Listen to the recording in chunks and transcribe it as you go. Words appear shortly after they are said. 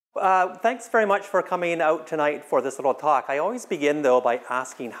Thanks very much for coming out tonight for this little talk. I always begin, though, by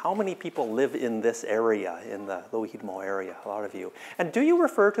asking how many people live in this area, in the Low-Heedmo area, a lot of you. And do you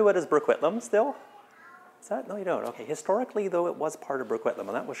refer to it as Burquitlam still? Is that? No, you don't. Okay. Historically, though, it was part of Burquitlam,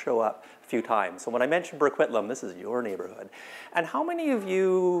 and that will show up a few times. So when I mention Burquitlam, this is your neighborhood. And how many of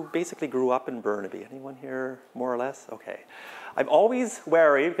you basically grew up in Burnaby? Anyone here, more or less? Okay. I'm always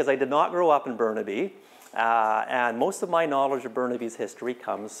wary because I did not grow up in Burnaby. And most of my knowledge of Burnaby's history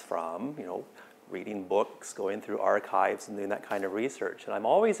comes from, reading books, going through archives, and doing that kind of research. And I'm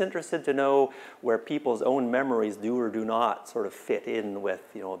always interested to know where people's own memories do or do not sort of fit in with,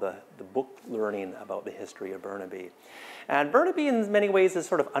 the book learning about the history of Burnaby. And Burnaby, in many ways, is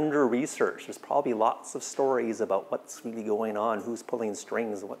sort of under-researched. There's probably lots of stories about what's really going on, who's pulling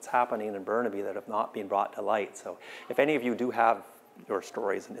strings, what's happening in Burnaby that have not been brought to light. So if any of you do have your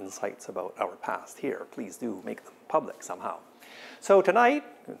stories and insights about our past here, please do make them public somehow. So tonight,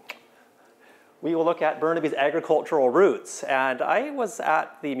 we will look at Burnaby's agricultural roots. And I was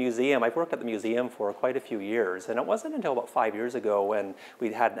at the museum. I've worked at the museum for quite a few years. And it wasn't until about 5 years ago when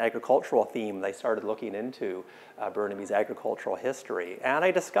we had an agricultural theme that I started looking into Burnaby's agricultural history. And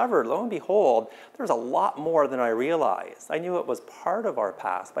I discovered, lo and behold, there's a lot more than I realized. I knew it was part of our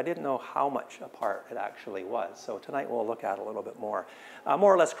past, but I didn't know how much a part it actually was. So tonight we'll look at a little bit more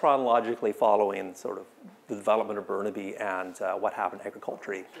or less chronologically following sort of the development of Burnaby and what happened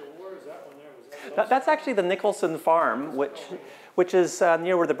agriculturally. So where is that one there? That's actually the Nicholson Farm, which is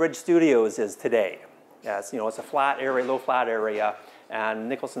near where the Bridge Studios is today. It's a flat area, low flat area, and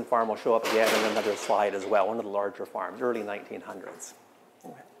Nicholson Farm will show up again in another slide as well, one of the larger farms, early 1900s.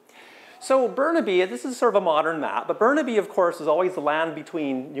 Okay. So Burnaby, this is sort of a modern map, but Burnaby, of course, is always the land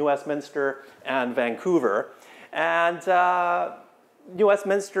between New Westminster and Vancouver. And New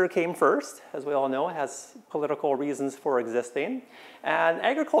Westminster came first, as we all know. It has political reasons for existing. And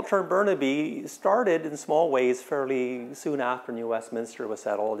agriculture in Burnaby started in small ways fairly soon after New Westminster was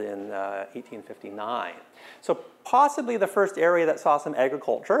settled in 1859. So possibly the first area that saw some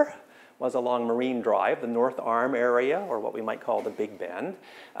agriculture was along Marine Drive, the North Arm area, or what we might call the Big Bend.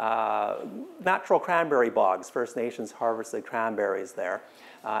 Natural cranberry bogs, First Nations harvested cranberries there,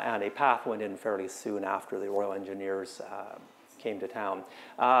 and a path went in fairly soon after the Royal Engineers came to town.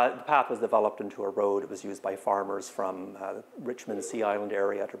 The path was developed into a road. It was used by farmers from the Richmond Sea Island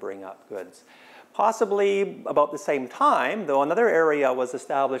area to bring up goods. Possibly about the same time, though, another area was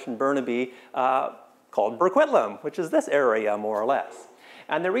established in Burnaby called Burquitlam, which is this area more or less.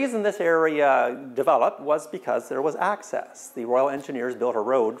 And the reason this area developed was because there was access. The Royal Engineers built a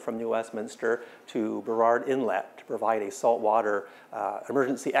road from New Westminster to Burrard Inlet to provide a saltwater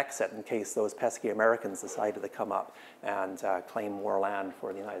emergency exit in case those pesky Americans decided to come up and claim more land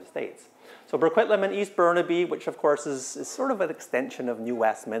for the United States. So Burquitlam and East Burnaby, which of course is sort of an extension of New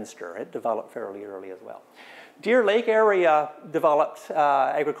Westminster, it developed fairly early as well. Deer Lake area developed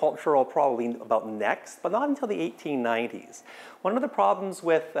agricultural probably about next, but not until the 1890s. One of the problems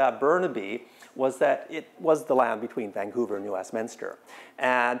with Burnaby was that it was the land between Vancouver and New Westminster.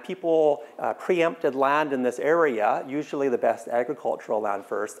 And people preempted land in this area, usually the best agricultural land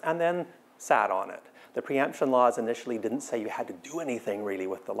first, and then sat on it. The preemption laws initially didn't say you had to do anything really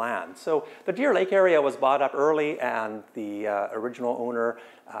with the land. So the Deer Lake area was bought up early, and the original owner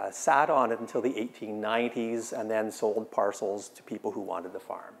sat on it until the 1890s and then sold parcels to people who wanted the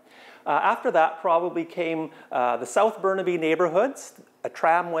farm. After that probably came the South Burnaby neighborhoods. A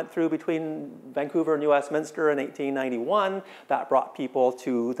tram went through between Vancouver and New Westminster in 1891. That brought people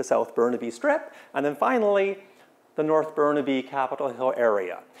to the South Burnaby Strip. And then finally, the North Burnaby Capitol Hill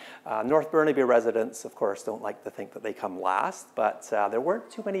area. North Burnaby residents, of course, don't like to think that they come last, but there weren't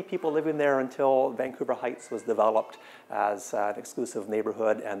too many people living there until Vancouver Heights was developed as an exclusive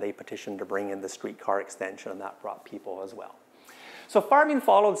neighborhood, and they petitioned to bring in the streetcar extension, and that brought people as well. So farming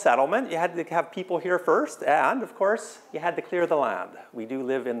followed settlement. You had to have people here first, and of course, you had to clear the land. We do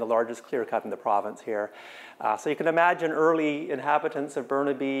live in the largest clear cut in the province here. So you can imagine early inhabitants of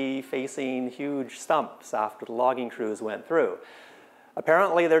Burnaby facing huge stumps after the logging crews went through.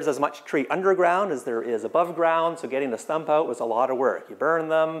 Apparently, there's as much tree underground as there is above ground, so getting the stump out was a lot of work. You burn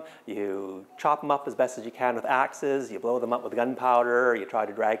them, you chop them up as best as you can with axes, you blow them up with gunpowder, you try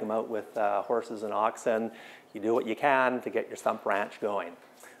to drag them out with horses and oxen. You do what you can to get your stump ranch going.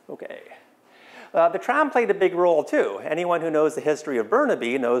 Okay. The tram played a big role too. Anyone who knows the history of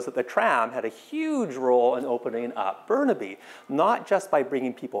Burnaby knows that the tram had a huge role in opening up Burnaby, not just by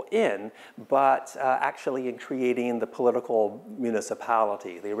bringing people in, but actually in creating the political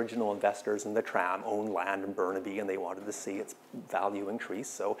municipality. The original investors in the tram owned land in Burnaby, and they wanted to see its value increase,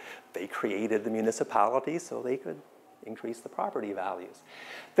 so they created the municipality so they could increase the property values.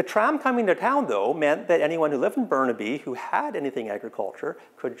 The tram coming to town, though, meant that anyone who lived in Burnaby who had anything agriculture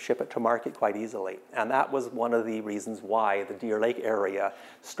could ship it to market quite easily. And that was one of the reasons why the Deer Lake area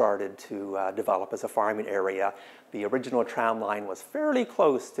started to develop as a farming area. The original tram line was fairly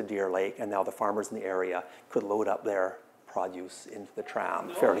close to Deer Lake, and now the farmers in the area could load up their produce into the tram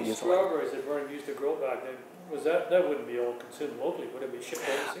fairly easily. Strawberries that weren't used to grow back then, that wouldn't be all consumed locally, would it be shipped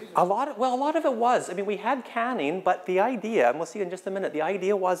overseas? A lot of it was. I mean, we had canning, but the idea, and we'll see in just a minute, the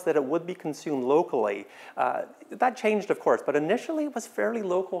idea was that it would be consumed locally. That changed, of course, but initially it was fairly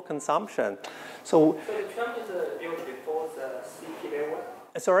local consumption. So the tram is built before the CP railway?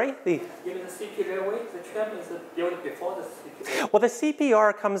 Sorry? Even the CP railway, the tram is built before the CP railway? Well, the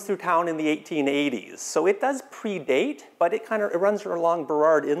CPR comes through town in the 1880s, so it does predate, but it runs along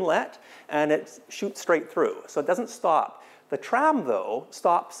Burrard Inlet, and it shoots straight through, so it doesn't stop. The tram, though,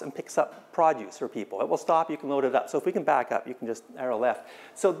 stops and picks up produce for people. It will stop, you can load it up. So if we can back up, you can just arrow left.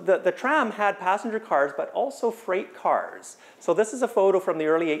 So the tram had passenger cars, but also freight cars. So this is a photo from the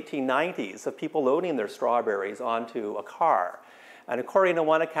early 1890s of people loading their strawberries onto a car. And according to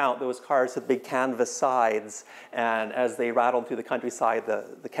one account, those cars had big canvas sides, and as they rattled through the countryside,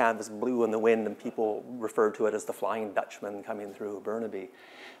 the canvas blew in the wind, and people referred to it as the Flying Dutchman coming through Burnaby.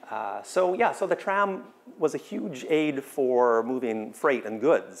 So the tram was a huge aid for moving freight and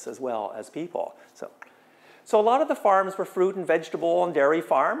goods as well as people. So a lot of the farms were fruit and vegetable and dairy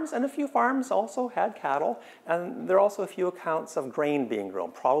farms, and a few farms also had cattle, and there are also a few accounts of grain being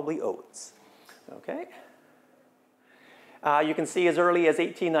grown, probably oats. Okay. You can see as early as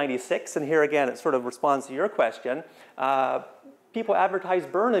 1896, and here again it sort of responds to your question, people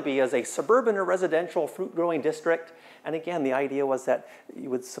advertised Burnaby as a suburban or residential fruit-growing district, and again the idea was that you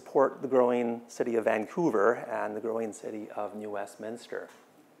would support the growing city of Vancouver and the growing city of New Westminster.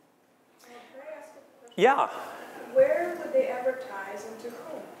 Can I ask a question? Yeah. Where would they advertise and to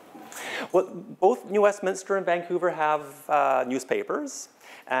whom? Well, both New Westminster and Vancouver have newspapers,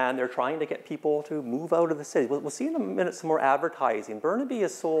 and they're trying to get people to move out of the city. We'll see in a minute some more advertising. Burnaby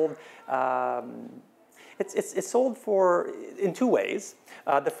is sold, it's sold in two ways.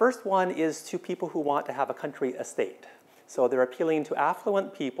 The first one is to people who want to have a country estate. So they're appealing to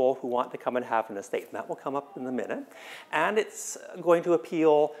affluent people who want to come and have an estate, and that will come up in a minute. And it's going to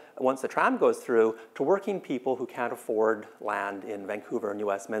appeal, once the tram goes through, to working people who can't afford land in Vancouver and New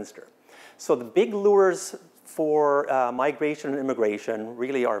Westminster. So the big lures for migration and immigration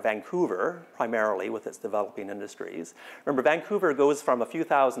really are Vancouver, primarily, with its developing industries. Remember, Vancouver goes from a few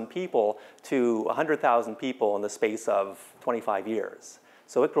thousand people to 100,000 people in the space of 25 years.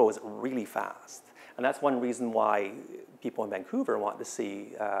 So it grows really fast. And that's one reason why people in Vancouver want to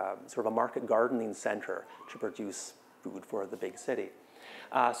see sort of a market gardening center to produce food for the big city.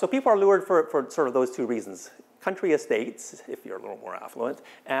 So people are lured for sort of those two reasons. Country estates, if you're a little more affluent,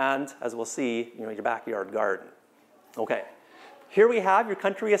 and as we'll see, your backyard garden. Okay, here we have your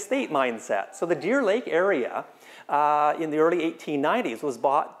country estate mindset. So the Deer Lake area in the early 1890s was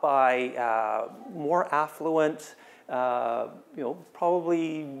bought by more affluent,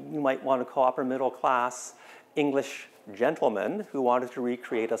 probably you might want to call upper middle class English gentlemen who wanted to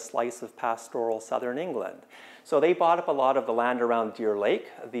recreate a slice of pastoral southern England. So they bought up a lot of the land around Deer Lake.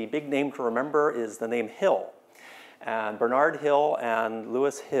 The big name to remember is the name Hill. And Bernard Hill and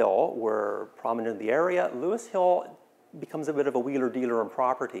Lewis Hill were prominent in the area. Lewis Hill becomes a bit of a wheeler-dealer in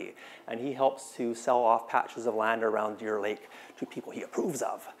property, and he helps to sell off patches of land around Deer Lake to people he approves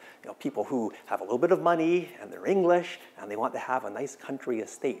of. People who have a little bit of money, and they're English, and they want to have a nice country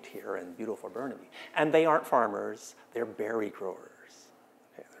estate here in beautiful Burnaby. And they aren't farmers, they're berry growers.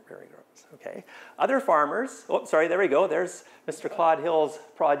 Okay, they're berry growers, okay. Other farmers, oh, sorry, there we go. There's Mr. Claude Hill's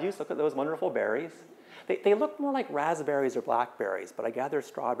produce. Look at those wonderful berries. They look more like raspberries or blackberries, but I gather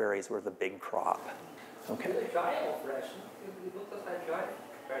strawberries were the big crop. Okay. Are they dry or fresh? It looks like dry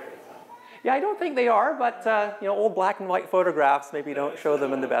berries. Yeah, I don't think they are, but old black and white photographs maybe don't show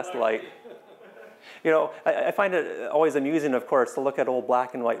them in the best light. I find it always amusing, of course, to look at old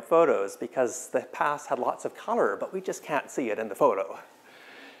black and white photos because the past had lots of color, but we just can't see it in the photo.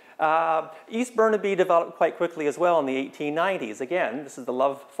 East Burnaby developed quite quickly as well in the 1890s. Again, this is the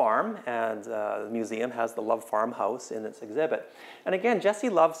Love Farm, and the museum has the Love Farmhouse in its exhibit. And again, Jesse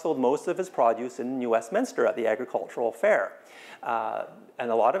Love sold most of his produce in New Westminster at the agricultural fair. And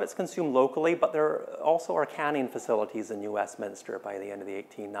a lot of it's consumed locally, but there also are canning facilities in New Westminster by the end of the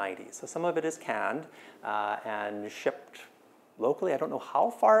 1890s. So some of it is canned and shipped locally. I don't know how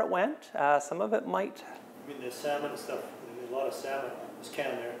far it went. Some of it might. I mean, the salmon stuff, a lot of salmon was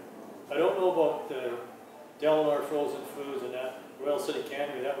canned there. I don't know about the Delaware frozen foods and that Royal City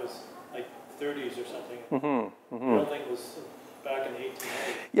Cannery. That was like 30s or something. Building was back in the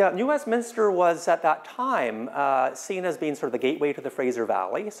 1800s. Yeah, New Westminster was at that time seen as being sort of the gateway to the Fraser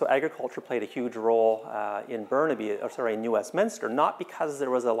Valley. So agriculture played a huge role in Burnaby, or sorry, in New Westminster, not because there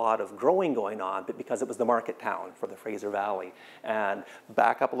was a lot of growing going on, but because it was the market town for the Fraser Valley. And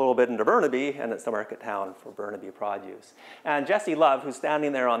back up a little bit into Burnaby, and it's the market town for Burnaby produce. And Jesse Love, who's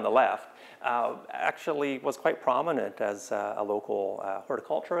standing there on the left, actually was quite prominent as a local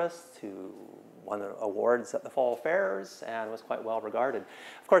horticulturist who won awards at the fall fairs and was quite well regarded.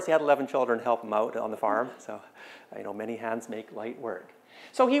 Of course, he had 11 children help him out on the farm, so you know, many hands make light work.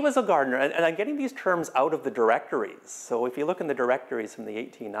 So he was a gardener, and I'm getting these terms out of the directories. So if you look in the directories from the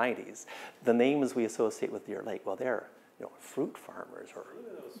 1890s, the names we associate with Deer Lake, well, they're fruit farmers. Or Look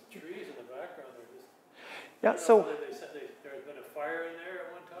at those trees in the background. They're just, yeah, so they said there's been a fire in there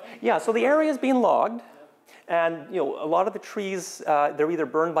at one time? yeah, so the area is being logged. And a lot of the trees, they're either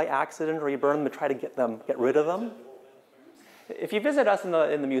burned by accident or you burn them to try to get rid of them. If you visit us in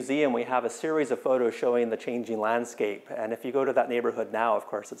the museum, we have a series of photos showing the changing landscape. And if you go to that neighborhood now, of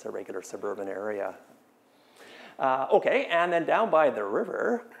course, it's a regular suburban area. Okay, and then down by the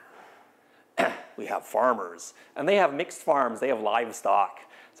river, we have farmers. And they have mixed farms. They have livestock.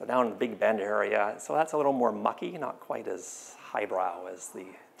 So down in the Big Bend area, so that's a little more mucky, not quite as highbrow as the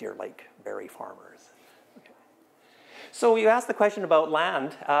Deer Lake berry farmers. So you asked the question about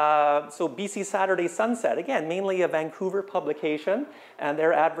land. So BC Saturday Sunset, again, mainly a Vancouver publication, and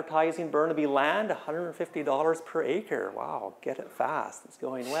they're advertising Burnaby land, $150 per acre. Wow, get it fast, it's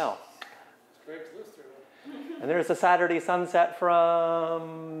going well. And there's a Saturday Sunset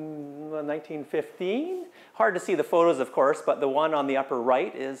from 1915. Hard to see the photos, of course, but the one on the upper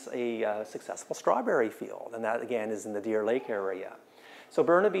right is a successful strawberry field, and that, again, is in the Deer Lake area. So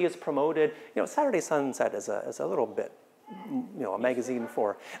Burnaby is promoted, Saturday Sunset is a little bit, a magazine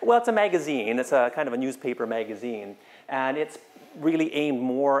for, well, it's a magazine, it's a kind of a newspaper magazine, and it's really aimed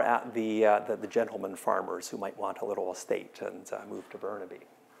more at the gentleman farmers who might want a little estate and move to Burnaby.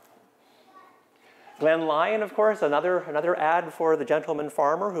 Glen Lyon, of course, another ad for the gentleman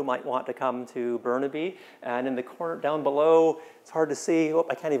farmer who might want to come to Burnaby. And in the corner down below, it's hard to see. Oh,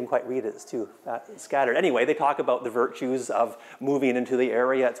 I can't even quite read it. It's too scattered. Anyway, they talk about the virtues of moving into the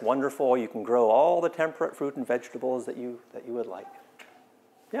area. It's wonderful. You can grow all the temperate fruit and vegetables that you would like.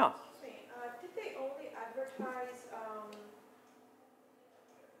 Yeah. Did they only advertise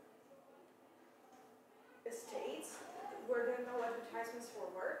estates? Were there no advertisements for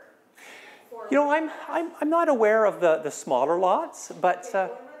work? I'm not aware of the smaller lots, but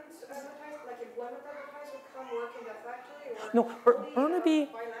Employment advertised would come work in the factory? Or no, Burnaby.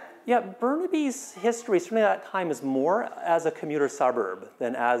 Yeah, Burnaby's history, certainly at that time, is more as a commuter suburb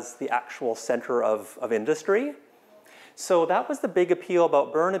than as the actual center of industry. So that was the big appeal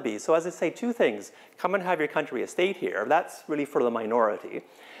about Burnaby. So as I say, two things. Come and have your country estate here. That's really for the minority.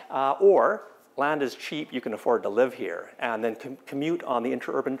 Or land is cheap, you can afford to live here, and then commute on the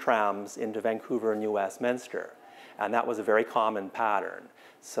interurban trams into Vancouver and New Westminster. And that was a very common pattern.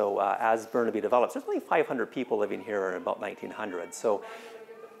 So as Burnaby develops, there's only 500 people living here in about 1900. So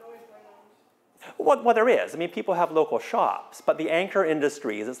well, there is. I mean, people have local shops, but the anchor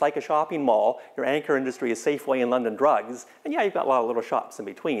industries, it's like a shopping mall. Your anchor industry is Safeway and London Drugs. And yeah, you've got a lot of little shops in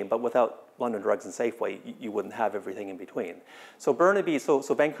between, but without London Drugs and Safeway, you wouldn't have everything in between. So Burnaby, so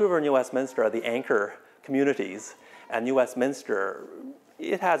Vancouver and New Westminster are the anchor communities, and New Westminster,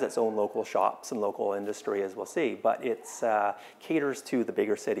 it has its own local shops and local industry, as we'll see, but it caters to the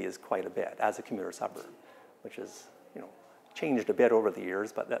bigger cities quite a bit as a commuter suburb, which has changed a bit over the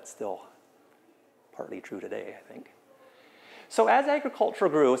years, but that's still partly true today, I think. So as agriculture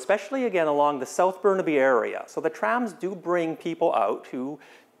grew, especially again along the South Burnaby area, so the trams do bring people out who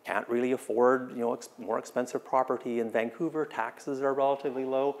can't really afford more expensive property in Vancouver. Taxes are relatively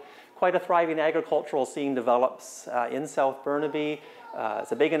low. Quite a thriving agricultural scene develops in South Burnaby.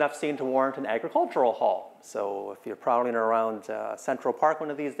 It's a big enough scene to warrant an agricultural hall. So if you're prowling around Central Park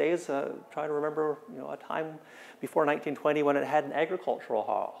one of these days, try to remember a time before 1920 when it had an agricultural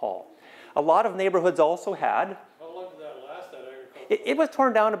hall. A lot of neighborhoods also had. How long did that last, that agriculture? It was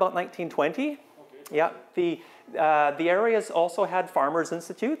torn down about 1920. Okay. Yeah, the areas also had farmers'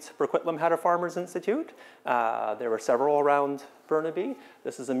 institutes. Burquitlam had a farmers' institute. There were several around Burnaby.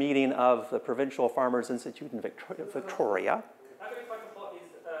 This is a meeting of the Provincial Farmers' Institute in Victoria. Agricultural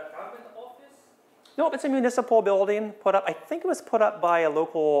is a government office? No, it's a municipal building put up. I think it was put up by a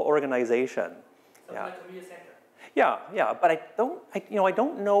local organization. Something like a community center? Yeah, but I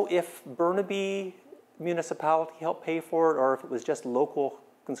don't know if Burnaby municipality helped pay for it or if it was just local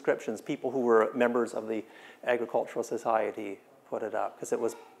conscriptions, people who were members of the agricultural society put it up, because it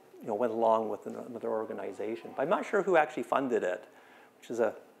was went along with another organization. But I'm not sure who actually funded it, which is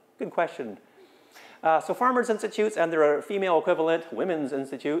a good question. So Farmers Institutes and their female equivalent, Women's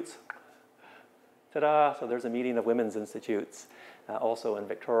Institutes. Ta-da! So there's a meeting of Women's Institutes also in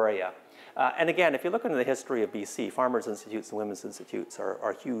Victoria. And again, if you look into the history of BC, Farmers Institutes and Women's Institutes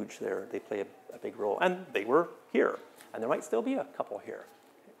are huge. They play a big role. And they were here. And there might still be a couple here.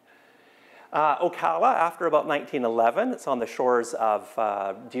 Ocala, after about 1911, it's on the shores of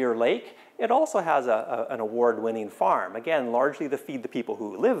Deer Lake. It also has an award-winning farm. Again, largely to feed the people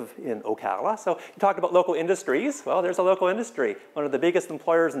who live in Ocala. So you talked about local industries. Well, there's a local industry. One of the biggest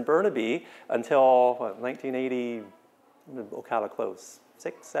employers in Burnaby until, what, 1980, when did Ocala close?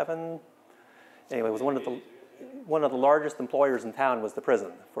 6, 7? Anyway, it was one of the largest employers in town was the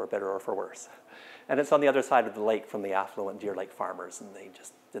prison, for better or for worse. And it's on the other side of the lake from the affluent Deer Lake farmers, and they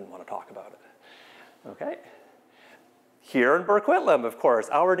just didn't want to talk about it. Okay. Here in Burquitlam, of course,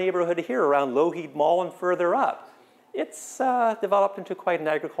 our neighborhood here around Lougheed Mall and further up. It's developed into quite an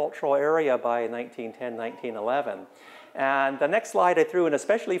agricultural area by 1910, 1911. And the next slide I threw in,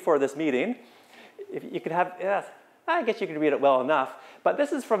 especially for this meeting, if you could have, yes, I guess you could read it well enough, but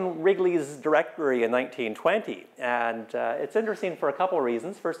this is from Wrigley's directory in 1920, and it's interesting for a couple of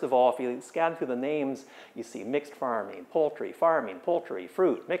reasons. First of all, if you scan through the names, you see mixed farming, poultry,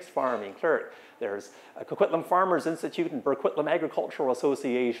 fruit, mixed farming, clerk. There's a Coquitlam Farmers Institute and Burquitlam Agricultural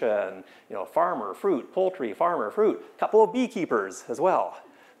Association, farmer, fruit, poultry, farmer, fruit, a couple of beekeepers as well.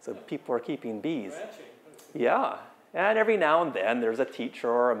 So people are keeping bees. Yeah. And every now and then there's a teacher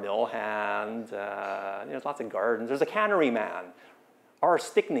or a mill hand. There's lots of gardens. There's a cannery man. R.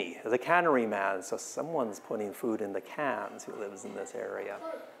 Stickney is a cannery man, so someone's putting food in the cans who lives in this area.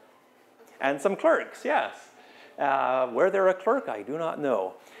 And some clerks, yes. Where they're a clerk, I do not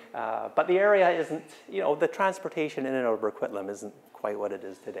know. But the area isn't, the transportation in and out of Burquitlam isn't quite what it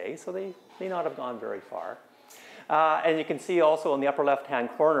is today, so they may not have gone very far. And you can see also in the upper left-hand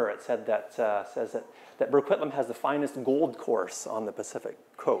corner, it says that Burquitlam has the finest gold course on the Pacific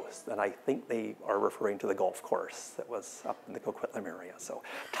coast. And I think they are referring to the golf course that was up in the Coquitlam area. So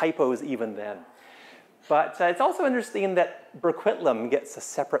typos even then. But it's also interesting that Burquitlam gets a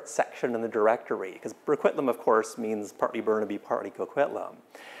separate section in the directory, because Burquitlam, of course, means partly Burnaby, partly Coquitlam.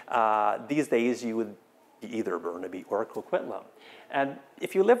 These days, you would be either Burnaby or Coquitlam. And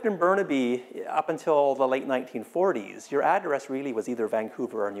if you lived in Burnaby up until the late 1940s, your address really was either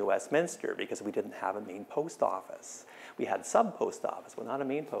Vancouver or New Westminster, because we didn't have a main post office. We had sub-post office, but not a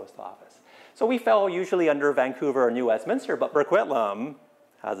main post office. So we fell usually under Vancouver or New Westminster, but Burquitlam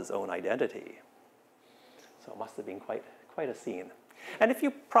has its own identity. So it must have been quite a scene. And if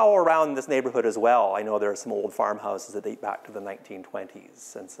you prowl around this neighborhood as well, I know there are some old farmhouses that date back to the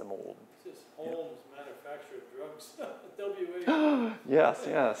 1920s and some old... This is Holmes manufactured drugs. WA.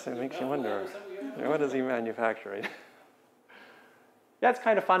 Yes, it makes you wonder. What is he manufacturing? Yeah, it's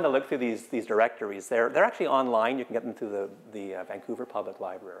kind of fun to look through these directories. They're actually online. You can get them through the Vancouver Public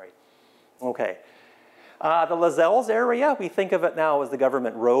Library. Okay. The Lazelles area, we think of it now as the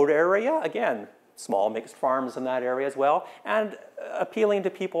government road area. Again, small mixed farms in that area as well, and appealing to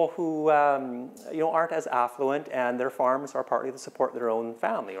people who aren't as affluent, and their farms are partly to support their own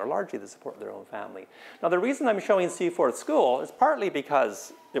family, or largely to support their own family. Now, the reason I'm showing Seaforth School is partly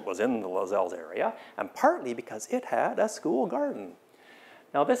because it was in the Lazelles area, and partly because it had a school garden.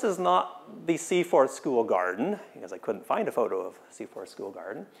 Now, this is not the Seaforth School garden, because I couldn't find a photo of Seaforth School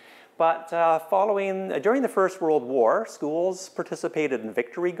garden. But during the First World War, schools participated in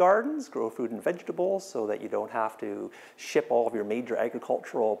victory gardens, grow food and vegetables so that you don't have to ship all of your major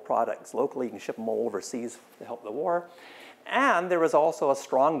agricultural products locally. You can ship them all overseas to help the war. And there was also a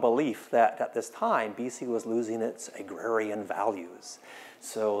strong belief that at this time, BC was losing its agrarian values.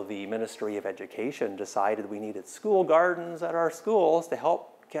 So the Ministry of Education decided we needed school gardens at our schools to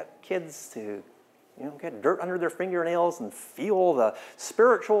help get kids to get dirt under their fingernails and feel the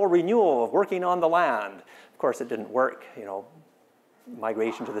spiritual renewal of working on the land. Of course, it didn't work.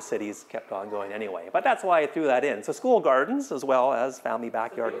 Migration to the cities kept on going anyway. But that's why I threw that in. So school gardens as well as family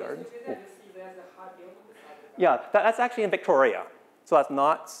backyard gardens. Oh. Yeah, that's actually in Victoria. So that's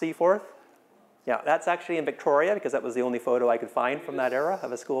not Seaforth. Yeah, that's actually in Victoria because that was the only photo I could find from that era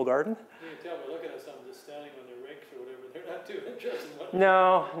of a school garden. You can tell by looking at someone just standing on their rakes or whatever, they're not too interested in what...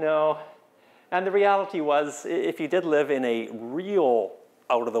 No. And the reality was, if you did live in a real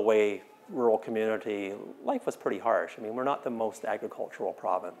out-of-the-way rural community, life was pretty harsh. I mean, we're not the most agricultural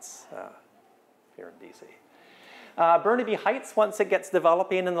province here in BC. Burnaby Heights, once it gets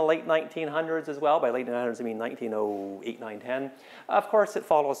developing in the late 1900s as well, by late 1900s I mean 1908, 9, 10, of course it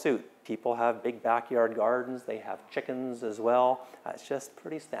follows suit. People have big backyard gardens, they have chickens as well. That's just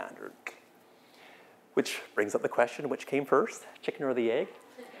pretty standard. Which brings up the question, which came first, chicken or the egg?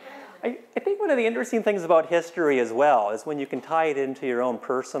 I think one of the interesting things about history as well is when you can tie it into your own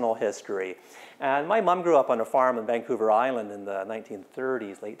personal history. And my mom grew up on a farm in Vancouver Island in the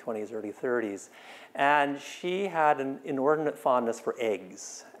 1930s, late 20s, early 30s. And she had an inordinate fondness for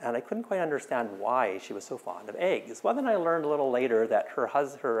eggs. And I couldn't quite understand why she was so fond of eggs. Well, then I learned a little later that her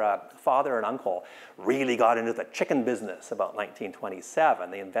father and uncle really got into the chicken business about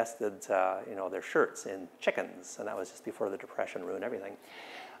 1927. They invested their shirts in chickens. And that was just before the Depression ruined everything.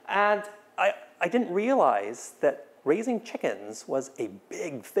 And I didn't realize that raising chickens was a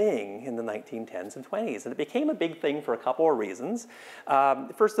big thing in the 1910s and 20s. And it became a big thing for a couple of reasons.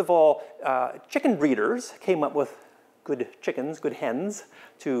 First of all, chicken breeders came up with good chickens, good hens,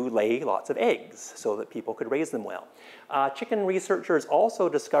 to lay lots of eggs so that people could raise them well. Chicken researchers also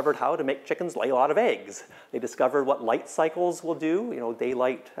discovered how to make chickens lay a lot of eggs. They discovered what light cycles will do,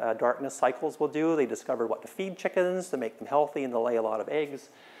 daylight, darkness cycles will do. They discovered what to feed chickens to make them healthy and to lay a lot of eggs.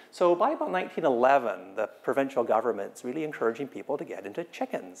 So by about 1911, the provincial government's really encouraging people to get into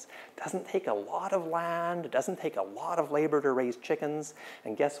chickens. It doesn't take a lot of land, it doesn't take a lot of labor to raise chickens,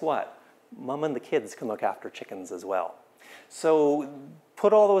 and guess what? Mom and the kids can look after chickens as well. So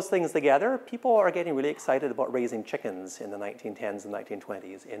put all those things together, people are getting really excited about raising chickens in the 1910s and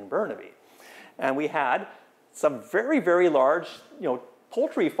 1920s in Burnaby. And we had some very, very large,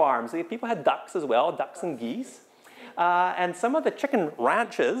 poultry farms. People had ducks as well, ducks and geese. And some of the chicken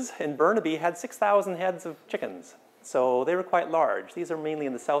ranches in Burnaby had 6,000 heads of chickens. So they were quite large. These are mainly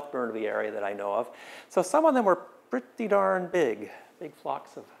in the South Burnaby area that I know of. So some of them were pretty darn big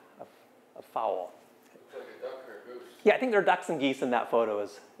flocks of fowl. Looks like a duck or a goose. Yeah, I think there are ducks and geese in that photo.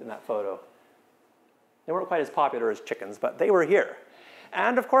 They weren't quite as popular as chickens, but they were here.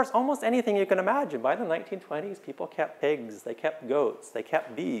 And of course, almost anything you can imagine. By the 1920s, people kept pigs, they kept goats, they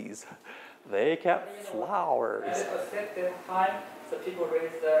kept bees. They kept flowers. At the time, the people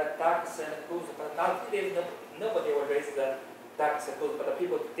raised ducks and goose, but nowadays nobody will raise the ducks and goose, but the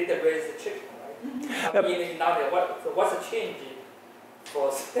people did raise the chicken, right? So what's the change for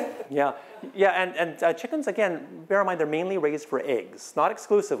us? Yeah, and chickens, again, bear in mind, they're mainly raised for eggs. Not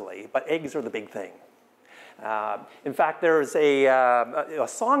exclusively, but eggs are the big thing. In fact, there's a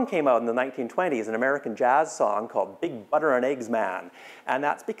song came out in the 1920s, an American jazz song called Big Butter and Eggs Man. And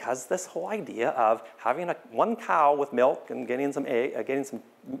that's because this whole idea of having one cow with milk and getting some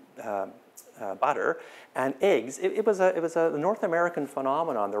butter and eggs, it was a North American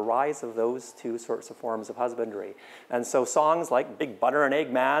phenomenon, the rise of those two sorts of forms of husbandry. And so songs like Big Butter and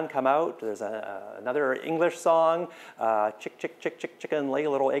Egg Man come out. There's another English song, Chick, Chick, Chick, Chick, Chicken, Lay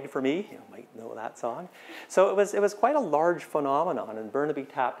a Little Egg for Me. You might know that song. So it was quite a large phenomenon, and Burnaby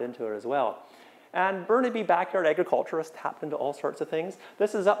tapped into it as well. And Burnaby backyard agriculturists tapped into all sorts of things.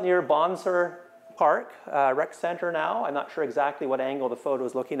 This is up near Bonsor Park, rec center now. I'm not sure exactly what angle the photo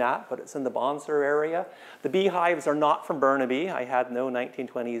is looking at, but it's in the Bonsor area. The beehives are not from Burnaby. I had no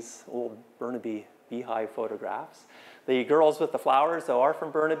 1920s old Burnaby beehive photographs. The girls with the flowers, though, are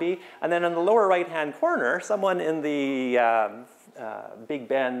from Burnaby. And then in the lower right-hand corner, someone in the Big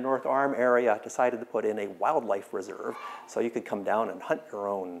Bend, North Arm area decided to put in a wildlife reserve so you could come down and hunt your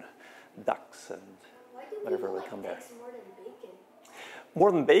own ducks and whatever would come there. More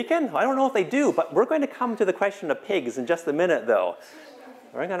than bacon? I don't know if they do, but we're going to come to the question of pigs in just a minute, though.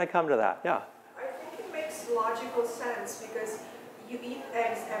 We're going to come to that, yeah. I think it makes logical sense because you eat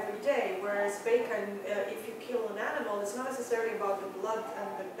eggs every day, whereas bacon, if you kill an animal, it's not necessarily about the blood and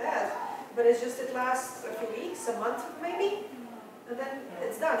the death, but it's just it lasts a few weeks, a month maybe, and then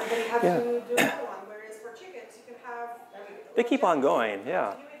it's done. And then you have to do another one. Whereas for chickens, you can have... They keep on going,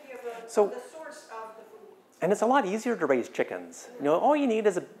 yeah. So, the source of the food. And it's a lot easier to raise chickens. All you need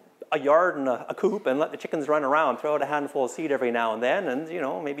is a yard and a coop and let the chickens run around, throw out a handful of seed every now and then, and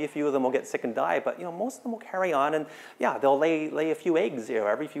maybe a few of them will get sick and die, but most of them will carry on, and yeah, they'll lay a few eggs.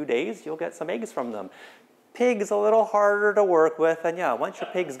 Every few days you'll get some eggs from them. Pig's a little harder to work with, and yeah, once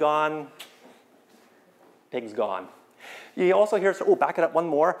your pig's gone, pig's gone. You also hear, back it up one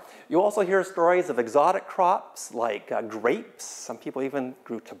more. You also hear stories of exotic crops like grapes. Some people even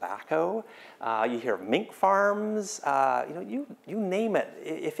grew tobacco. You hear of mink farms. You name it.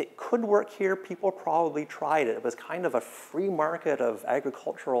 If it could work here, people probably tried it. It was kind of a free market of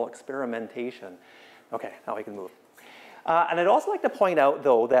agricultural experimentation. Okay, now we can move. And I'd also like to point out,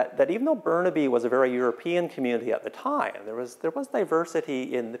 though, that even though Burnaby was a very European community at the time, there was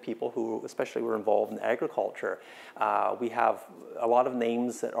diversity in the people who especially were involved in agriculture. We have a lot of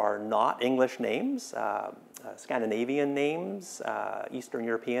names that are not English names, Scandinavian names, Eastern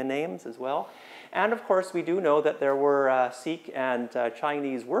European names as well. And of course, we do know that there were Sikh and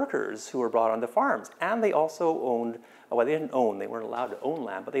Chinese workers who were brought onto farms. And they also owned, well, they didn't own, they weren't allowed to own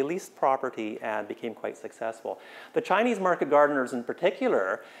land, but they leased property and became quite successful. The Chinese market gardeners in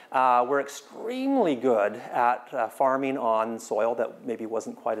particular were extremely good at farming on soil that maybe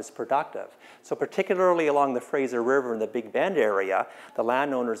wasn't quite as productive. So particularly along the Fraser River in the Big Bend area, the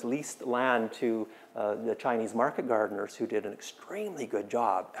landowners leased land to the Chinese market gardeners who did an extremely good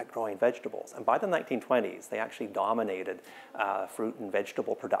job at growing vegetables. And by the 1920s, they actually dominated fruit and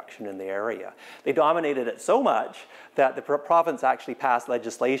vegetable production in the area. They dominated it so much that the province actually passed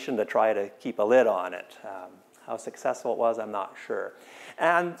legislation to try to keep a lid on it. How successful it was, I'm not sure.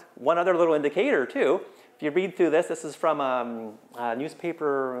 And one other little indicator too, if you read through this, this is from a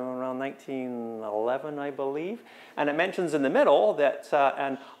newspaper around 1911, I believe, and it mentions in the middle that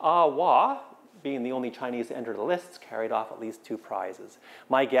an Awa, being the only Chinese to enter the lists, carried off at least 2 prizes.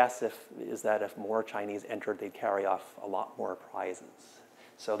 My guess is that if more Chinese entered, they'd carry off a lot more prizes.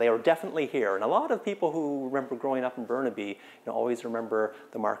 So they were definitely here. And a lot of people who remember growing up in Burnaby always remember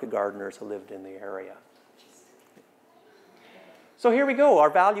the market gardeners who lived in the area. So here we go,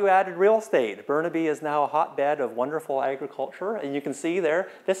 our value-added real estate. Burnaby is now a hotbed of wonderful agriculture. And you can see there,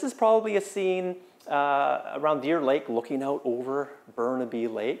 this is probably a scene around Deer Lake looking out over Burnaby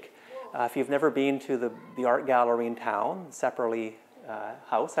Lake. If you've never been to the art gallery in town, Sepperly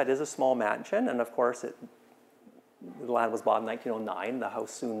House, that is a small mansion, and of course the land was bought in 1909, the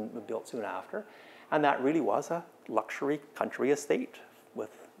house built soon after, and that really was a luxury country estate with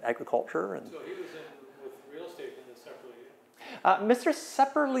agriculture. And So he was in with real estate in the Sepperly? Mr.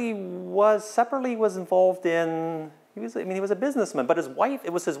 Sepperly was involved in, he was a businessman, but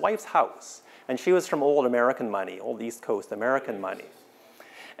it was his wife's house, and she was from old American money, old East Coast American money.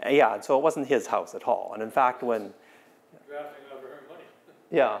 Yeah, so it wasn't his house at all. And in fact, when... Drafting over her money.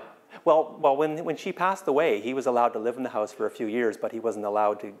 Yeah. Well, when she passed away, he was allowed to live in the house for a few years, but he wasn't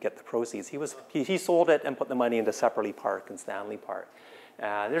allowed to get the proceeds. He sold it and put the money into Sepperly Park and Stanley Park.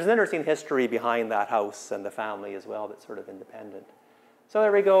 There's an interesting history behind that house and the family as well that's sort of independent. So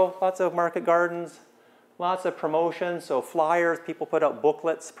there we go, lots of market gardens, lots of promotions. So flyers, people put out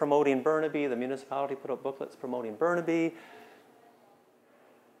booklets promoting Burnaby. The municipality put out booklets promoting Burnaby.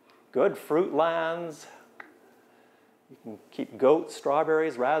 Good fruit lands. You can keep goats,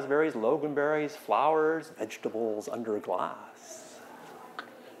 strawberries, raspberries, loganberries, flowers, vegetables under glass.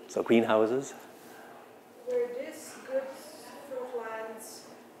 So greenhouses. Were these good fruit lands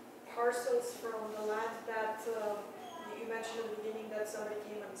parcels from the land that you mentioned at the beginning that somebody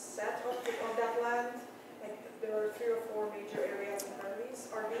came and set up on that land? Like there were 3 or 4 major areas in Burnaby.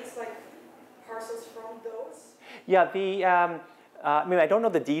 Are these like parcels from those? Yeah, I don't know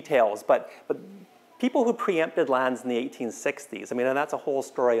the details, but people who preempted lands in the 1860s, and that's a whole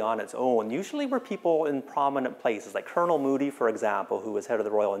story on its own, usually were people in prominent places, like Colonel Moody, for example, who was head of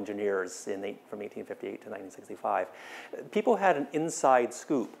the Royal Engineers from 1858 to 1965. People had an inside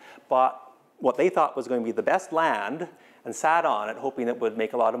scoop, bought what they thought was going to be the best land and sat on it, hoping it would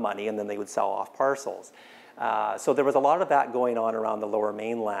make a lot of money, and then they would sell off parcels. So there was a lot of that going on around the Lower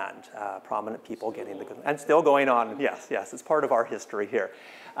Mainland, prominent people getting the good, and still going on. Yes, it's part of our history here.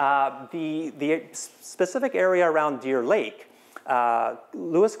 The specific area around Deer Lake,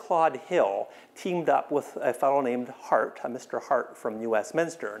 Lewis Claude Hill teamed up with a fellow named Hart, Mr. Hart from New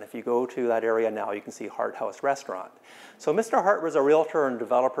Westminster. And if you go to that area now, you can see Hart House Restaurant. So Mr. Hart was a realtor and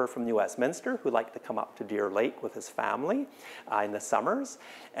developer from New Westminster who liked to come up to Deer Lake with his family in the summers.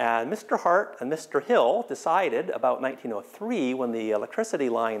 And Mr. Hart and Mr. Hill decided about 1903, when the electricity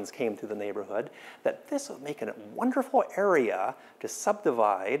lines came to the neighborhood, that this would make a wonderful area to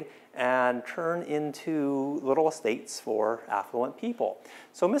subdivide and turn into little estates for affluent people.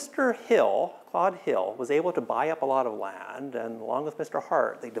 So Mr. Hill, Claude Hill, was able to buy up a lot of land, and along with Mr.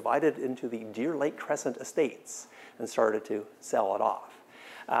 Hart, they divided into the Deer Lake Crescent Estates and started to sell it off.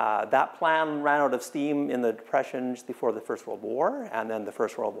 That plan ran out of steam in the Depression just before the First World War, and then the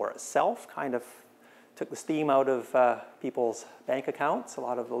First World War itself kind of took the steam out of people's bank accounts. A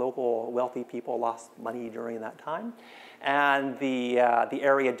lot of the local wealthy people lost money during that time. And the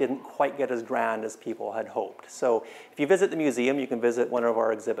area didn't quite get as grand as people had hoped. So if you visit the museum, you can visit one of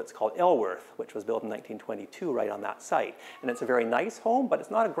our exhibits called Elworth, which was built in 1922 right on that site. And it's a very nice home, but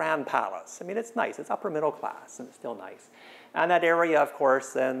it's not a grand palace. It's nice. It's upper middle class, and it's still nice. And that area, of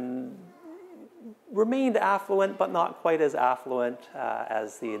course, then remained affluent, but not quite as affluent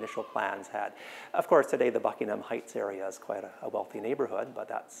as the initial plans had. Of course, today the Buckingham Heights area is quite a wealthy neighborhood, but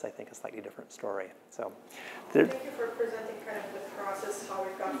that's, I think, a slightly different story. So, thank you for presenting kind of the process, how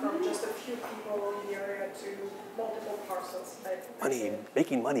it got from just a few people in the area to multiple parcels. Money,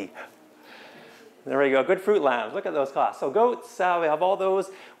 making money. There we go, good fruit lands. Look at those costs. So goats, we have all those.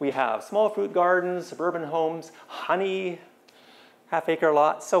 We have small fruit gardens, suburban homes, honey, half-acre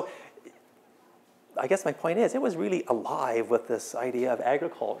lots. So I guess my point is, it was really alive with this idea of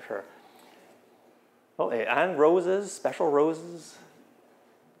agriculture. Oh, and roses, special roses,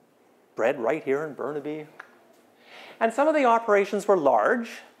 bred right here in Burnaby. And some of the operations were large.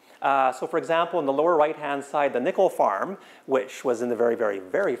 So for example, in the lower right-hand side, the Nickel Farm, which was in the very, very,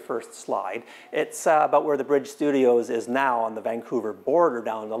 very first slide, it's about where the Bridge Studios is now on the Vancouver border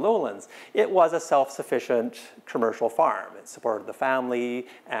down the lowlands. It was a self-sufficient commercial farm. It supported the family,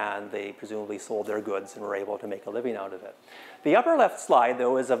 and they presumably sold their goods and were able to make a living out of it. The upper left slide,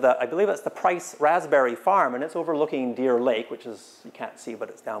 though, is of the, I believe it's the Price Raspberry Farm, and it's overlooking Deer Lake, which is, you can't see, but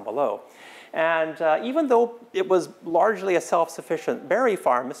it's down below. And even though it was largely a self-sufficient berry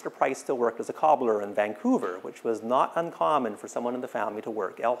farm, Mr. Price still worked as a cobbler in Vancouver, which was not uncommon for someone in the family to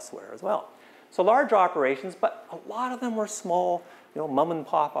work elsewhere as well. So large operations, but a lot of them were small, mom and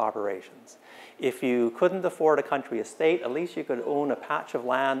pop operations. If you couldn't afford a country estate, at least you could own a patch of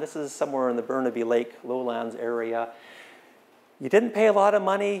land. This is somewhere in the Burnaby Lake lowlands area. You didn't pay a lot of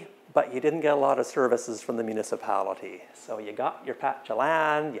money, but you didn't get a lot of services from the municipality. So you got your patch of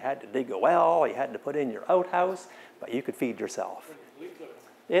land, you had to dig a well, you had to put in your outhouse, but you could feed yourself.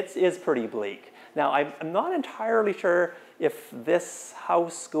 It is pretty bleak. Now, I'm not entirely sure if this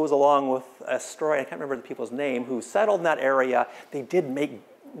house goes along with a story, I can't remember the people's name, who settled in that area. They did make,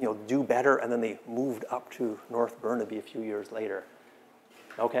 do better, and then they moved up to North Burnaby a few years later.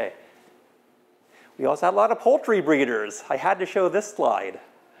 Okay. We also had a lot of poultry breeders. I had to show this slide.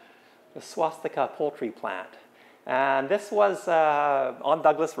 The swastika poultry plant. And this was on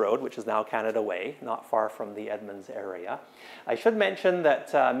Douglas Road, which is now Canada Way, not far from the Edmonds area. I should mention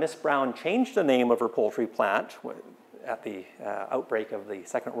that Miss Brown changed the name of her poultry plant at the outbreak of the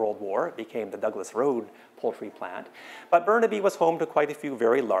Second World War. It became the Douglas Road poultry plant. But Burnaby was home to quite a few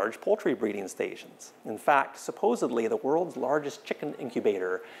very large poultry breeding stations. In fact, supposedly the world's largest chicken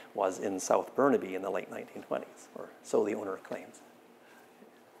incubator was in South Burnaby in the late 1920s, or so the owner claims.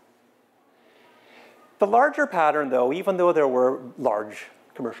 The larger pattern, though, even though there were large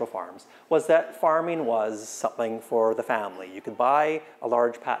commercial farms, was that farming was something for the family. You could buy a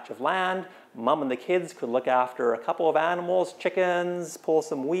large patch of land, mom and the kids could look after a couple of animals, chickens, pull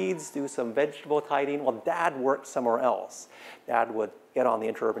some weeds, do some vegetable tidying, while dad worked somewhere else. Dad would get on the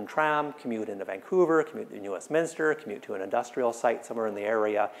interurban tram, commute into Vancouver, commute to New Westminster, commute to an industrial site somewhere in the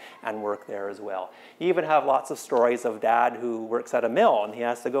area, and work there as well. You even have lots of stories of dad who works at a mill, and he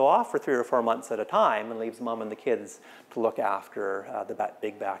has to go off for 3 or 4 months at a time and leaves mom and the kids to look after the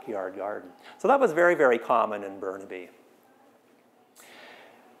big backyard garden. So that was very, very common in Burnaby.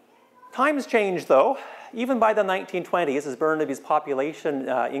 Times change, though. Even by the 1920s, as Burnaby's population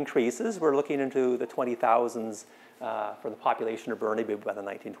increases, we're looking into the 20,000s for the population of Burnaby by the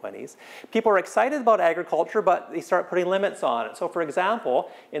 1920s. People are excited about agriculture, but they start putting limits on it. So for example,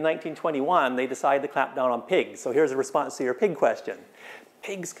 in 1921, they decided to clamp down on pigs. So here's a response to your pig question.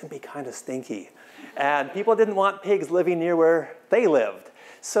 Pigs can be kind of stinky, and people didn't want pigs living near where they lived.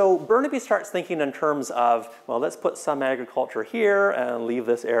 So Burnaby starts thinking in terms of, well, let's put some agriculture here and leave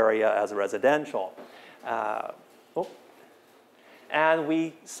this area as residential. And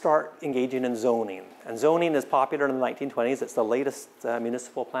we start engaging in zoning. And zoning is popular in the 1920s. It's the latest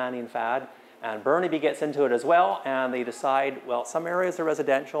municipal planning fad. And Burnaby gets into it as well, and they decide, well, some areas are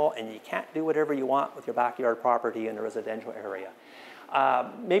residential, and you can't do whatever you want with your backyard property in a residential area.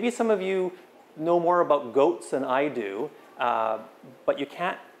 Maybe some of you know more about goats than I do, but you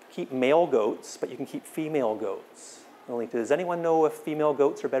can't keep male goats, but you can keep female goats. Only, does anyone know if female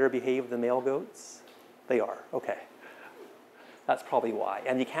goats are better behaved than male goats? They are, okay. That's probably why.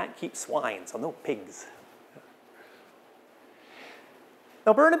 And you can't keep swine, so no pigs.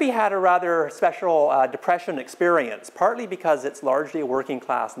 Now, Burnaby had a rather special depression experience, partly because it's largely a working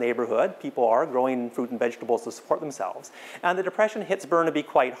class neighborhood. People are growing fruit and vegetables to support themselves. And the depression hits Burnaby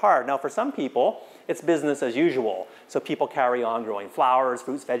quite hard. Now, for some people, it's business as usual. So people carry on growing flowers,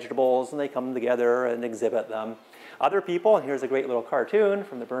 fruits, vegetables, and they come together and exhibit them. Other people, and here's a great little cartoon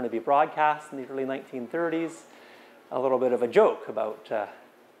from the Burnaby broadcast in the early 1930s, a little bit of a joke about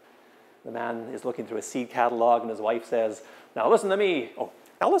the man is looking through a seed catalog and his wife says, "Now listen to me." "Oh,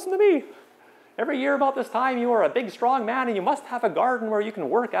 now listen to me." Every year about this time, you are a big, strong man, and you must have a garden where you can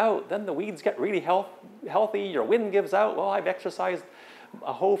work out. Then the weeds get really healthy, your wind gives out. Well, I've exercised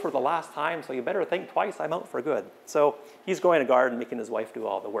a hoe for the last time, so you better think twice, I'm out for good. So he's going to garden, making his wife do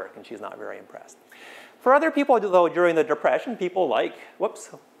all the work, and she's not very impressed. For other people, though, during the Depression, people like, whoops,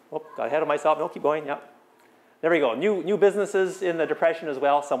 got ahead of myself, no, keep going, yep. There we go, new businesses in the Depression as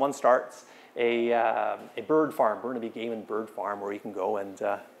well. Someone starts a bird farm, Burnaby Game and Bird Farm, where you can go and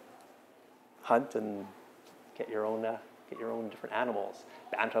hunt and get your own different animals,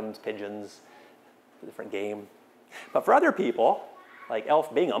 bantams, pigeons, different game. But for other people, like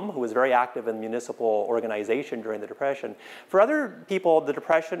Elf Bingham, who was very active in municipal organization during the Depression, for other people, the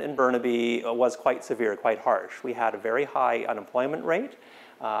Depression in Burnaby was quite severe, quite harsh. We had a very high unemployment rate.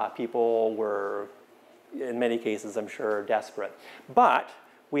 People were, in many cases, I'm sure, desperate. But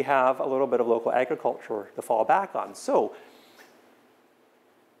we have a little bit of local agriculture to fall back on. So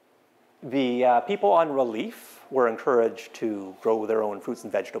the people on relief were encouraged to grow their own fruits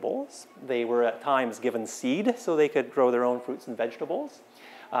and vegetables. They were at times given seed so they could grow their own fruits and vegetables.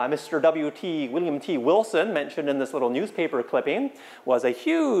 Mr. William T. Wilson, mentioned in this little newspaper clipping,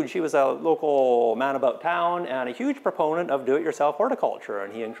 he was a local man about town and a huge proponent of do-it-yourself horticulture.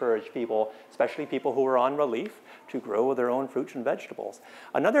 And he encouraged people, especially people who were on relief, to grow their own fruits and vegetables.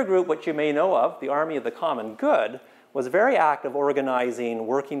 Another group which you may know of, the Army of the Common Good, was very active organizing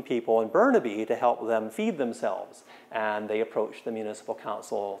working people in Burnaby to help them feed themselves. And they approached the municipal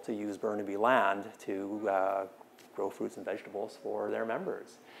council to use Burnaby land to grow fruits and vegetables for their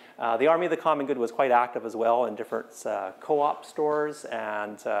members. The Army of the Common Good was quite active as well in different co-op stores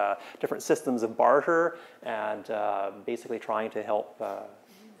and different systems of barter, and basically trying to help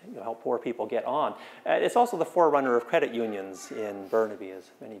help poor people get on. It's also the forerunner of credit unions in Burnaby,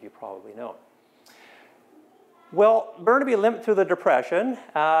 as many of you probably know. Well, Burnaby limped through the Depression.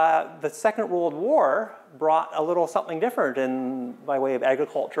 The Second World War brought a little something different by way of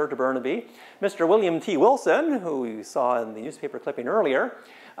agriculture to Burnaby. Mr. William T. Wilson, who you saw in the newspaper clipping earlier,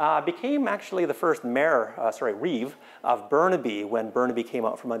 became actually the first reeve of Burnaby when Burnaby came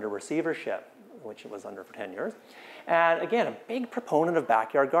out from under receivership, which it was under for 10 years. And again, a big proponent of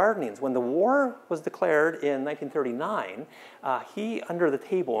backyard gardening. When the war was declared in 1939, he, under the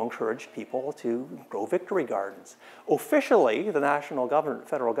table, encouraged people to grow victory gardens. Officially, the national government,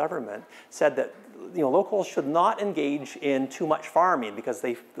 federal government, said that locals should not engage in too much farming because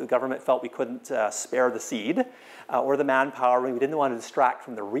the government felt we couldn't spare the seed or the manpower. We didn't want to distract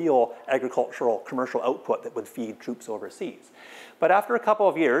from the real agricultural commercial output that would feed troops overseas. But after a couple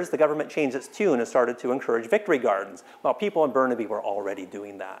of years, the government changed its tune and started to encourage victory gardens. Well, people in Burnaby were already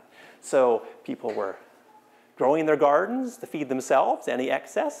doing that. So people were growing their gardens to feed themselves. Any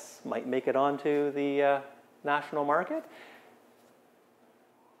excess might make it onto the national market.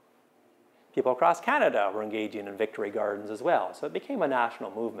 People across Canada were engaging in victory gardens as well. So it became a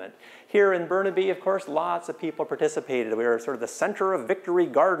national movement. Here in Burnaby, of course, lots of people participated. We were sort of the center of victory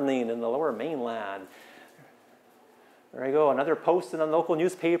gardening in the Lower Mainland. There you go, another post in the local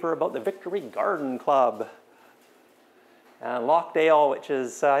newspaper about the Victory Garden Club. And Lockdale, which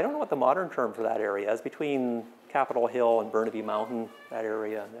is, I don't know what the modern term for that area is, between Capitol Hill and Burnaby Mountain, that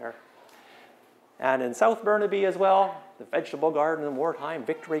area in there. And in South Burnaby as well, the vegetable garden in wartime,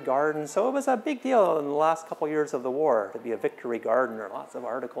 Victory Garden. So it was a big deal in the last couple of years of the war to be a victory gardener. Lots of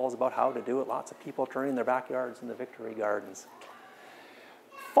articles about how to do it, lots of people turning their backyards into victory gardens.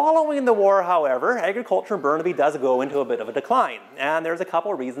 Following the war, however, agriculture in Burnaby does go into a bit of a decline, and there's a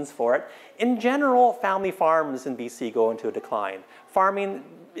couple of reasons for it. In general, family farms in BC go into a decline. Farming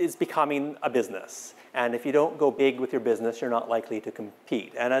is becoming a business, and if you don't go big with your business, you're not likely to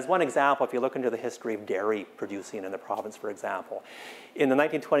compete. And as one example, if you look into the history of dairy producing in the province, for example, in the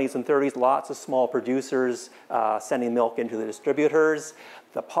 1920s and 30s, lots of small producers sending milk into the distributors.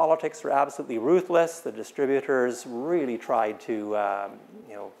 The politics were absolutely ruthless. The distributors really tried to,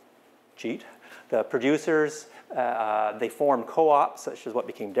 cheat. The producers, they formed co-ops, such as what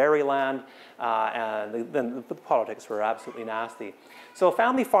became Dairyland, and then the politics were absolutely nasty. So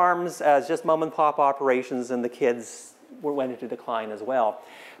family farms as just mom-and-pop operations, and the kids went into decline as well.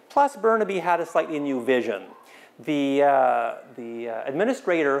 Plus, Burnaby had a slightly new vision. The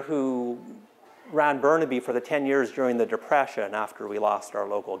administrator who ran Burnaby for the 10 years during the Depression after we lost our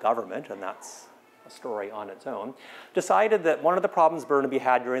local government, and that's a story on its own, decided that one of the problems Burnaby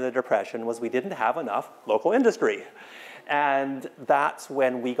had during the Depression was we didn't have enough local industry. And that's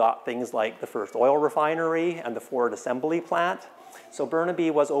when we got things like the first oil refinery and the Ford assembly plant. So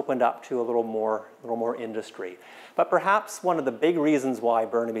Burnaby was opened up to a little more industry. But perhaps one of the big reasons why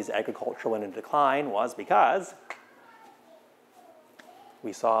Burnaby's agriculture went into decline was because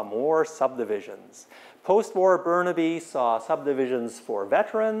We saw more subdivisions. Post-war Burnaby saw subdivisions for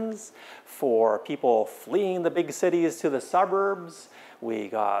veterans, for people fleeing the big cities to the suburbs. We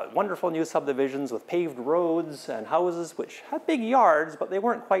got wonderful new subdivisions with paved roads and houses which had big yards, but they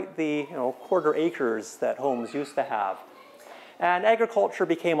weren't quite the quarter acres that homes used to have. And agriculture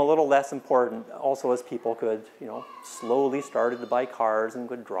became a little less important also as people could, slowly started to buy cars and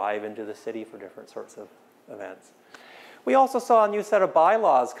could drive into the city for different sorts of events. We also saw a new set of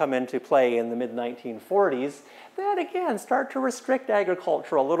bylaws come into play in the mid-1940s that, again, start to restrict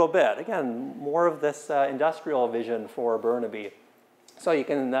agriculture a little bit. Again, more of this industrial vision for Burnaby. So you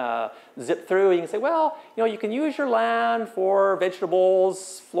can zip through, you can say, well, you can use your land for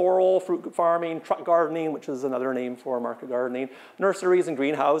vegetables, floral, fruit farming, truck gardening, which is another name for market gardening, nurseries and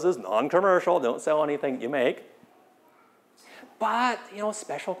greenhouses, non-commercial, don't sell anything you make. But,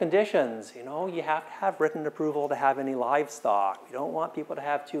 special conditions, you have to have written approval to have any livestock. You don't want people to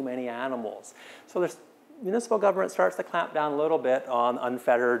have too many animals. So municipal government starts to clamp down a little bit on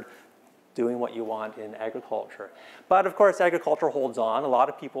unfettered doing what you want in agriculture. But of course, agriculture holds on. A lot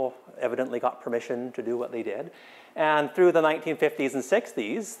of people evidently got permission to do what they did. And through the 1950s and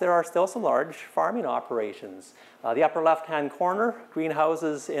 60s, there are still some large farming operations. The upper left-hand corner,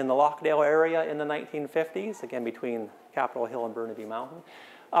 greenhouses in the Lockdale area in the 1950s, again between Capitol Hill and Burnaby Mountain.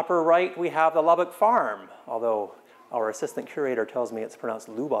 Upper right, we have the Lubbock Farm, although our assistant curator tells me it's pronounced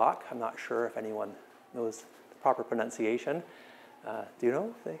Lubbock. I'm not sure if anyone knows the proper pronunciation. Do you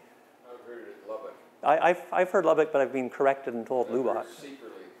know? I've heard it Lubbock. I've heard Lubbock, but I've been corrected and told Lubbock.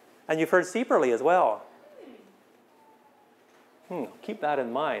 And you've heard Seeperley as well. Keep that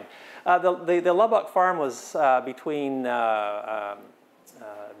in mind. The Lubbock Farm was between Deer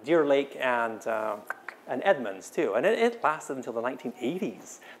Lake and Edmonds too, and it lasted until the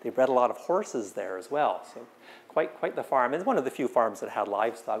 1980s. They bred a lot of horses there as well, so quite the farm. It's one of the few farms that had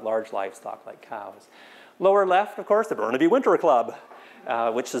livestock, large livestock like cows. Lower left, of course, the Burnaby Winter Club,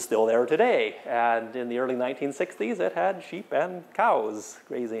 which is still there today. And in the early 1960s, it had sheep and cows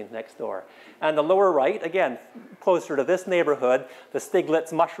grazing next door. And the lower right, again, closer to this neighborhood, the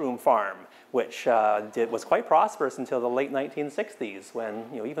Stiglitz Mushroom Farm, which was quite prosperous until the late 1960s when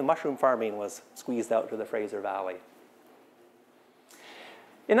even mushroom farming was squeezed out to the Fraser Valley.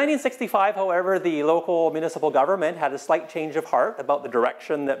 In 1965, however, the local municipal government had a slight change of heart about the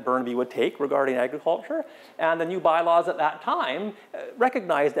direction that Burnaby would take regarding agriculture, and the new bylaws at that time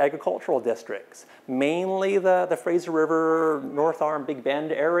recognized agricultural districts, mainly the Fraser River, North Arm, Big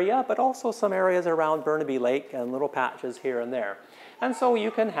Bend area, but also some areas around Burnaby Lake and little patches here and there. And so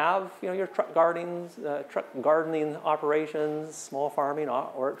you can have your truck gardening operations, small farming,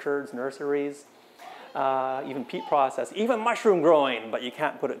 orchards, nurseries, even peat process, even mushroom growing, but you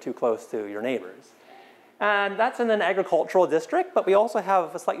can't put it too close to your neighbors. And that's in an agricultural district, but we also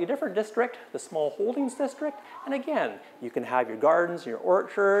have a slightly different district, the small holdings district. And again, you can have your gardens, your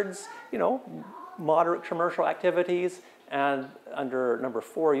orchards, moderate commercial activities, and under number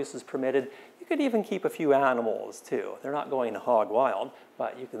 4, uses permitted, you could even keep a few animals too. They're not going hog wild,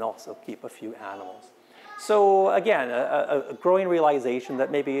 but you can also keep a few animals. So again, a growing realization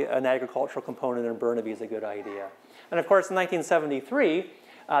that maybe an agricultural component in Burnaby is a good idea. And of course, in 1973,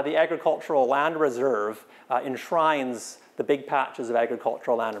 the Agricultural Land Reserve enshrines the big patches of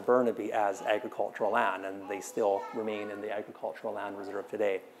agricultural land in Burnaby as agricultural land, and they still remain in the Agricultural Land Reserve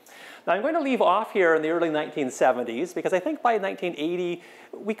today. Now I'm going to leave off here in the early 1970s because I think by 1980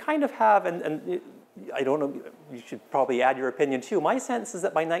 we kind of have, and I don't know, you should probably add your opinion too. My sense is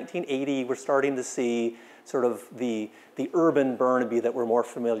that by 1980 we're starting to see sort of the urban Burnaby that we're more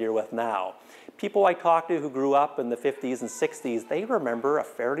familiar with now. People I talk to who grew up in the 50s and 60s, they remember a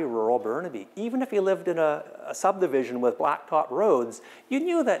fairly rural Burnaby. Even if you lived in a subdivision with blacktop roads, you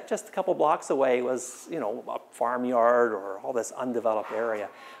knew that just a couple blocks away was, a farmyard or all this undeveloped area.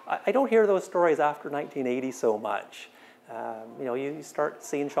 I don't hear those stories after 1980 so much. You start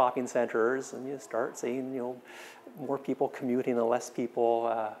seeing shopping centers and you start seeing, more people commuting and less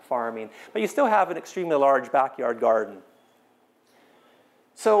people farming. But you still have an extremely large backyard garden.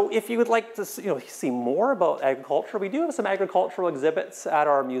 So if you would like to see more about agriculture, we do have some agricultural exhibits at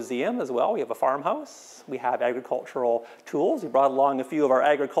our museum as well. We have a farmhouse. We have agricultural tools. We brought along a few of our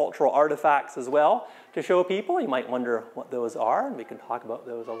agricultural artifacts as well to show people. You might wonder what those are, and we can talk about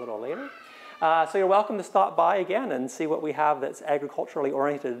those a little later. So you're welcome to stop by again and see what we have that's agriculturally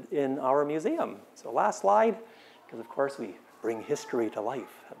oriented in our museum. So last slide, because of course we bring history to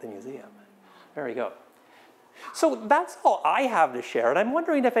life at the museum. There you go. So that's all I have to share, and I'm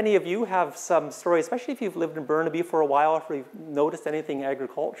wondering if any of you have some stories, especially if you've lived in Burnaby for a while, if you've noticed anything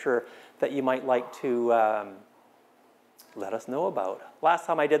agriculture that you might like to let us know about. Last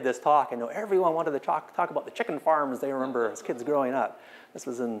time I did this talk, I know everyone wanted to talk about the chicken farms they remember as kids growing up. This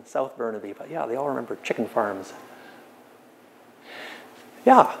was in South Burnaby, but yeah, they all remember chicken farms.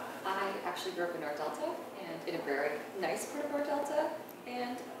 Yeah. I actually grew up in North Delta, and in a very nice part of North Delta,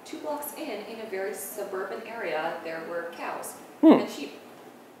 and 2 blocks in a very suburban area, there were cows and sheep.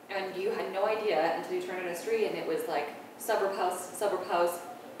 And you had no idea until you turned on a street and it was like suburb house,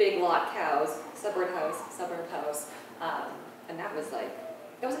 big lot cows, suburb house. And that was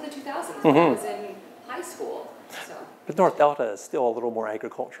in the 2000s, when I was in high school. So. But North Delta is still a little more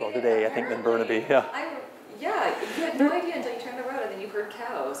agricultural today, I think, than Burnaby. Yeah. Yeah, you had no idea until you turned the road and then you heard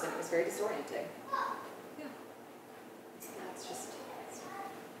cows, and it was very disorienting. Yeah. So that's just.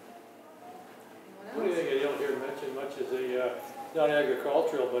 One thing I don't hear mentioned much is not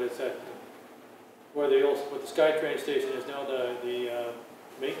agricultural, but it's at where what the SkyTrain station is now, the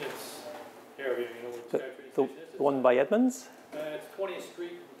maintenance area, you know, where the SkyTrain station is. The one by Edmonds? It's 20th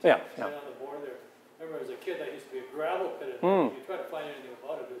Street. Yeah. Right on the border there. I remember as a kid, that used to be a gravel pit. You try to find anything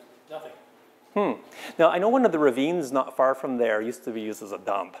about it, there's nothing. Now, I know one of the ravines not far from there used to be used as a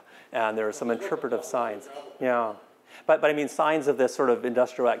dump, and there are some interpretive signs. Yeah. But I mean, signs of this sort of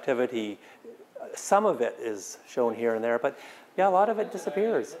industrial activity, some of it is shown here and there, but yeah, a lot of it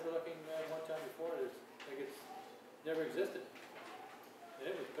disappears. I remember looking one time before, it's never existed. And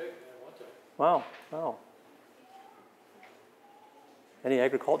it was big at one time. Wow, wow. Any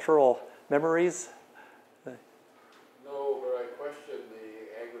agricultural memories? No, but I question the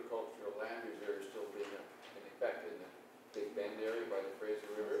agricultural land use area still being in effect in the Big Bend area by the Fraser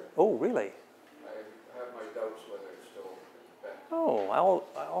River. Oh, really? I have my doubts whether it's still in effect. Oh,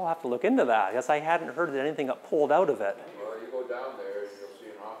 I'll have to look into that. I guess I hadn't heard that anything got pulled out of it. Well, you go down there and you'll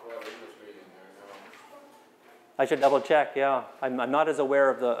see an awful lot of industry in there now. I should double check, yeah. I'm not as aware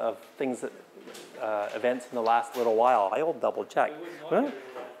of things that, events in the last little while. I'll double check. Well,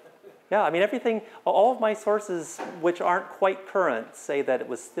 yeah, I mean everything, all of my sources which aren't quite current say that it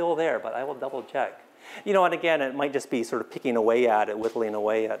was still there, but I will double check. You know, and again, it might just be sort of picking away at it, whittling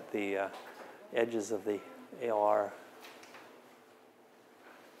away at the edges of the ALR.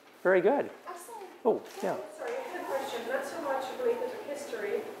 Very good. Excellent. Oh, yeah. Sorry, I had a question, not so much related to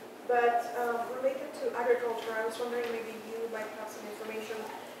history, but related to agriculture. I was wondering, maybe you might have some information.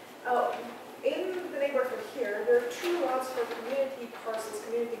 In the neighborhood here, there are 2 lots for community parcels,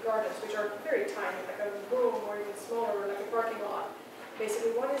 community gardens, which are very tiny, like a room or even smaller, like a parking lot.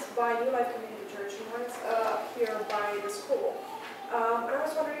 Basically, one is by New Life Community Church, and one is here by the school. And I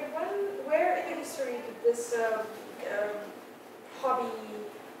was wondering, where in the history did this hobby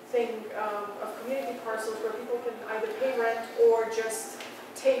thing of community parcels, where people can either pay rent or just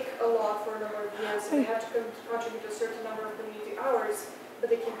take a lot for a number of years, and they have to contribute a certain number of community hours, but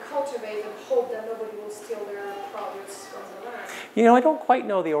they can cultivate and hope that nobody will steal their produce from the land. You know, I don't quite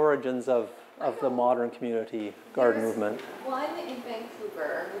know the origins of the modern community garden movement. One in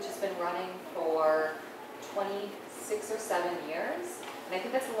Vancouver, which has been running for 26 or 7 years. And I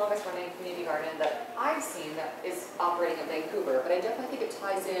think that's the longest running community garden that I've seen that is operating in Vancouver. But I definitely think it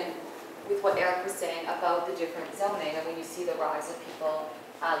ties in with what Eric was saying about the different zoning. I mean, you see the rise of people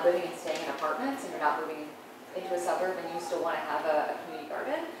living and staying in apartments, and you're not moving into a suburb and you still want to have a community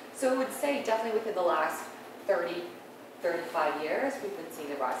garden. So I would say definitely within the last 30, 35 years, we've been seeing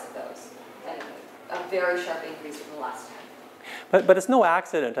the rise of those. And a very sharp increase from the last 10. But it's no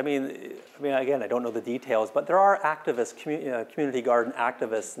accident. I mean, again, I don't know the details, but there are activists, community garden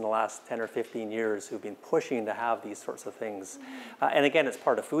activists in the last 10 or 15 years who've been pushing to have these sorts of things. And again, it's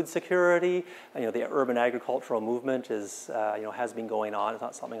part of food security. You know, the urban agricultural movement is, has been going on. It's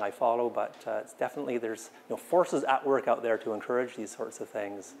not something I follow, but it's definitely, there's forces at work out there to encourage these sorts of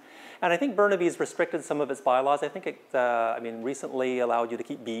things. And I think Burnaby's restricted some of its bylaws. I think it, recently allowed you to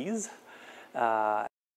keep bees.